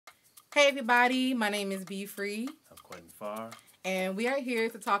Hey everybody, my name is B-Free. I'm Quinten Farr. And we are here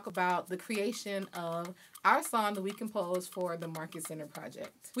to talk about the creation of our song that we composed for the Market Center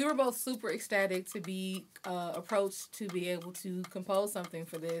project. We were both super ecstatic to be approached to be able to compose something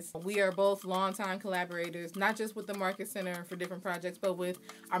for this. We are both longtime collaborators, not just with the Market Center for different projects, but with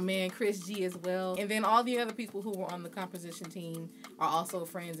our man Chris G as well. And then all the other people who were on the composition team are also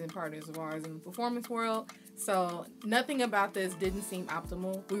friends and partners of ours in the performance world. So nothing about this didn't seem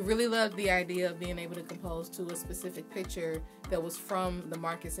optimal. We really loved the idea of being able to compose to a specific picture that was from the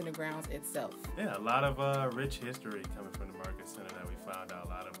Market Center grounds itself. Yeah, a lot of rich history coming from the Market Center that we found out. A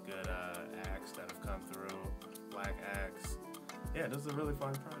lot of good acts that have come through, black acts. Yeah, this is a really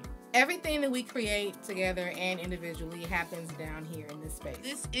fun project. Everything that we create together and individually happens down here in this space.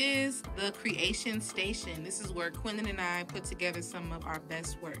 This is the creation station. This is where Quinten and I put together some of our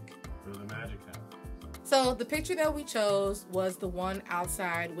best work. Where the magic happens. So the picture that we chose was the one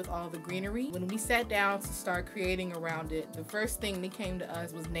outside with all the greenery. When we sat down to start creating around it, the first thing that came to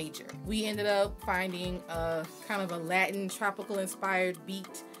us was nature. We ended up finding a kind of a Latin tropical inspired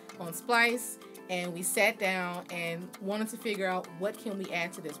beat on Splice, and we sat down and wanted to figure out what can we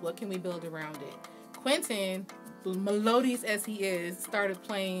add to this, what can we build around it. Quinten, melodious as he is, started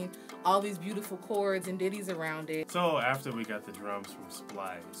playing all these beautiful chords and ditties around it. So after we got the drums from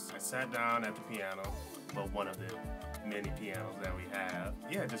Splice, I sat down at the piano, but one of the many pianos that we have.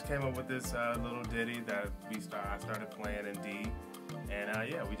 Yeah, just came up with this little ditty that I started playing in D. And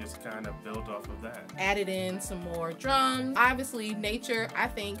yeah, we just kind of built off of that. Added in some more drums. Obviously, nature, I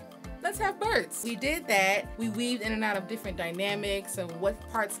think, let's have birds. We did that. We weaved in and out of different dynamics of what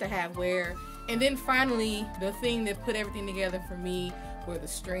parts to have where. And then finally, the thing that put everything together for me were the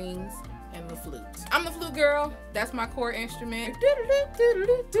strings and the flute. I'm the flute girl. That's my core instrument.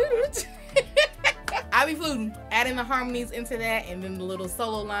 I be fluting, adding the harmonies into that, and then the little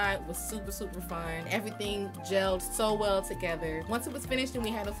solo line was super, super fun. Everything gelled so well together. Once it was finished and we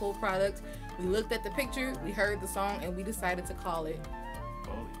had a full product, we looked at the picture, we heard the song, and we decided to call it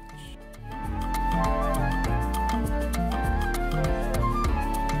Foliage.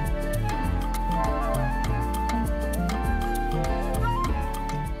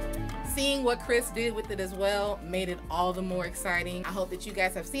 Seeing what Chris did with it as well made it all the more exciting. I hope that you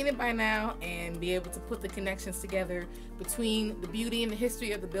guys have seen it by now and be able to put the connections together between the beauty and the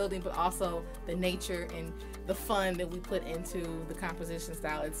history of the building, but also the nature and the fun that we put into the composition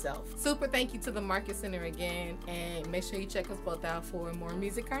style itself. Super thank you to the Market Center again, and make sure you check us both out for more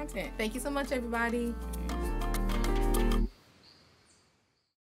music content. Thank you so much, everybody.